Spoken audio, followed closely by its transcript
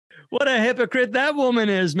What a hypocrite that woman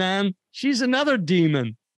is, man. She's another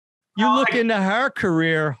demon. You look into her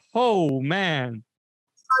career. Oh, man.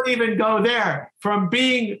 Not even go there. From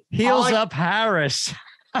being Heels up Harris.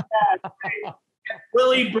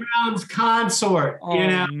 Willie Brown's consort, you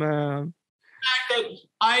know. Man.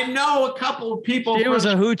 I know a couple of people. She was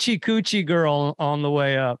a hoochie coochie girl on the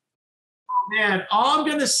way up. Man, all I'm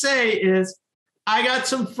gonna say is I got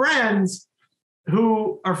some friends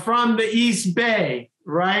who are from the East Bay,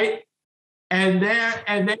 right? And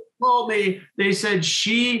they told me, they said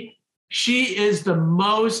she is the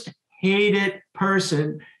most hated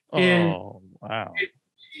person in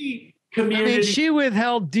the community. I mean, she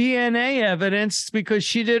withheld DNA evidence because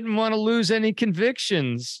she didn't want to lose any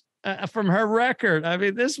convictions from her record. I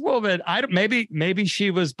mean, this woman, maybe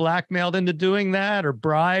she was blackmailed into doing that or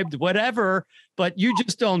bribed, whatever, but you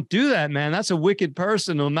just don't do that, man. That's a wicked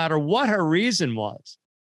person, no matter what her reason was.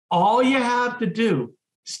 All you have to do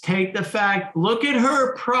is take the fact, look at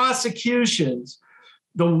her prosecutions,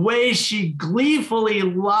 the way she gleefully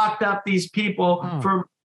locked up these people for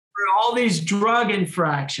all these drug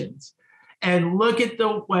infractions, and look at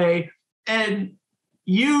the way, and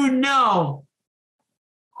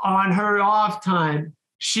on her off time,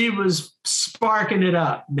 she was sparking it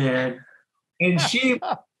up, man. And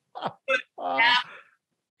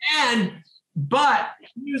but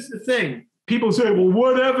here's the thing. People say, well,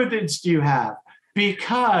 what evidence do you have?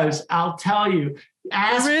 Because I'll tell you,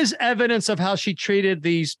 there is evidence of how she treated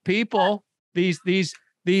these people, these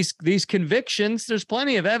convictions. There's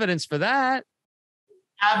plenty of evidence for that.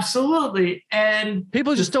 Absolutely. And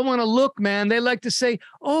people just don't want to look, man. They like to say,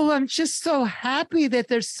 oh, I'm just so happy that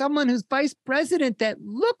there's someone who's vice president that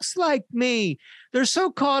looks like me. They're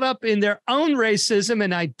so caught up in their own racism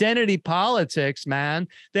and identity politics, man.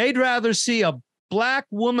 They'd rather see a black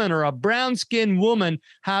woman or a brown-skinned woman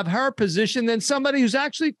have her position than somebody who's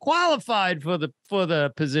actually qualified for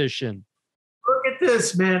the position. Look at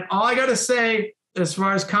this, man. All I got to say as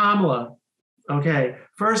far as Kamala, okay,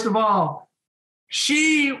 first of all,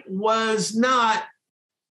 she was not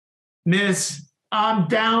Miss I'm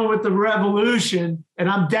down with the revolution and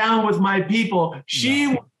I'm down with my people. She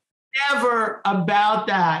was never about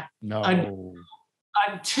that. No.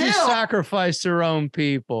 Until she sacrificed her own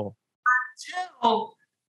people.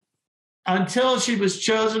 Until she was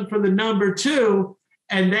chosen for the number 2,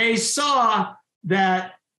 and they saw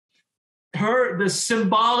that the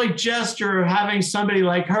symbolic gesture of having somebody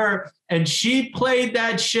like her, and she played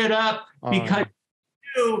that shit up because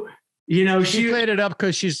she played it up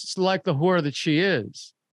because she's like the whore that she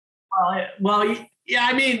is. Well, yeah,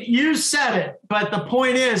 I mean, you said it, but the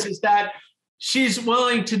point is that she's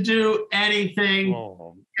willing to do anything.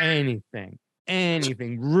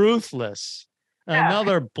 Anything, ruthless. Yeah.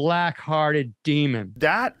 Another black-hearted demon.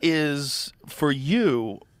 That is, for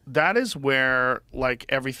you, that is where like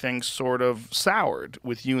everything sort of soured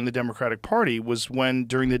with you and the Democratic Party, was when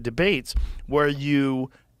during the debates where you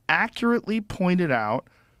accurately pointed out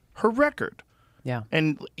her record. Yeah.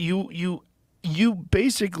 And you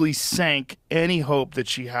basically sank any hope that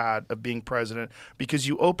she had of being president, because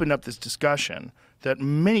you opened up this discussion that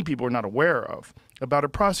many people are not aware of about her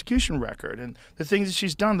prosecution record and the things that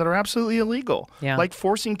she's done that are absolutely illegal, like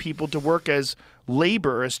forcing people to work as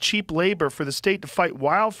labor, as cheap labor for the state to fight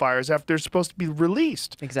wildfires after they're supposed to be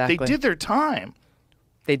released. Exactly. They did their time.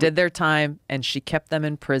 They did their time, and she kept them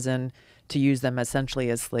in prison to use them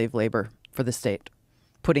essentially as slave labor for the state,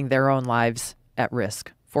 putting their own lives at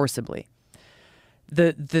risk forcibly.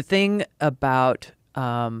 The thing about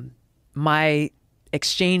my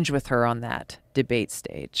exchange with her on that debate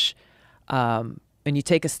stage, when you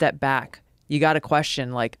take a step back, you got to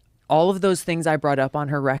question, like, all of those things I brought up on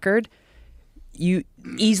her record, you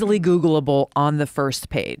easily Googleable on the first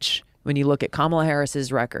page. When you look at Kamala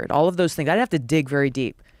Harris's record, all of those things, I'd have to dig very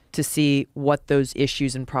deep to see what those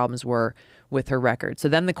issues and problems were with her record. So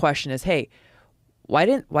then the question is, hey, why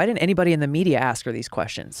didn't anybody in the media ask her these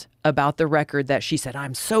questions about the record that she said,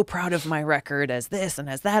 I'm so proud of my record as this and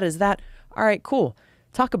as that, as that. All right, cool.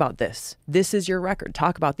 Talk about this. This is your record.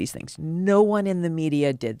 Talk about these things. No one in the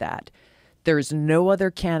media did that. There's no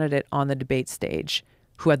other candidate on the debate stage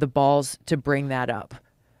who had the balls to bring that up.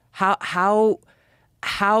 How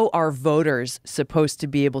are voters supposed to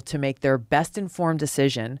be able to make their best informed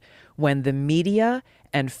decision when the media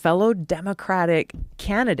and fellow Democratic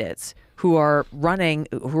candidates who are running,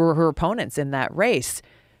 who are her opponents in that race,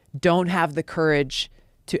 don't have the courage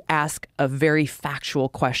to ask a very factual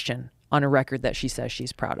question on a record that she says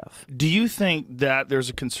she's proud of? Do you think that there's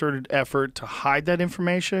a concerted effort to hide that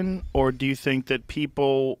information, or do you think that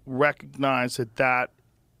people recognize that's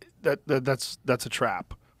a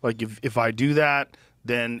trap? Like, if I do that,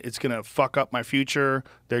 then it's going to fuck up my future.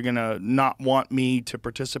 They're going to not want me to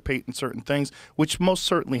participate in certain things, which most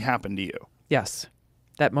certainly happened to you. Yes,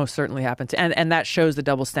 that most certainly happened to, and that shows the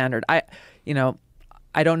double standard.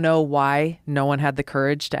 I don't know why no one had the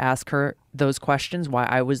courage to ask her those questions, why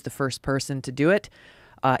I was the first person to do it.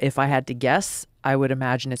 If I had to guess, I would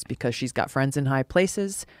imagine it's because she's got friends in high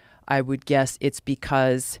places. I would guess it's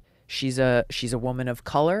because she's a woman of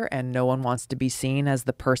color, and no one wants to be seen as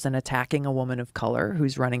the person attacking a woman of color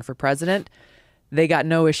who's running for president. They got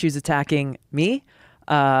no issues attacking me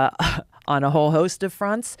on a whole host of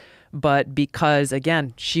fronts. But because,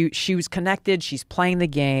 again, she was connected, she's playing the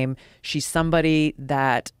game, she's somebody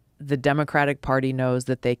that the Democratic Party knows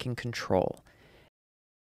that they can control.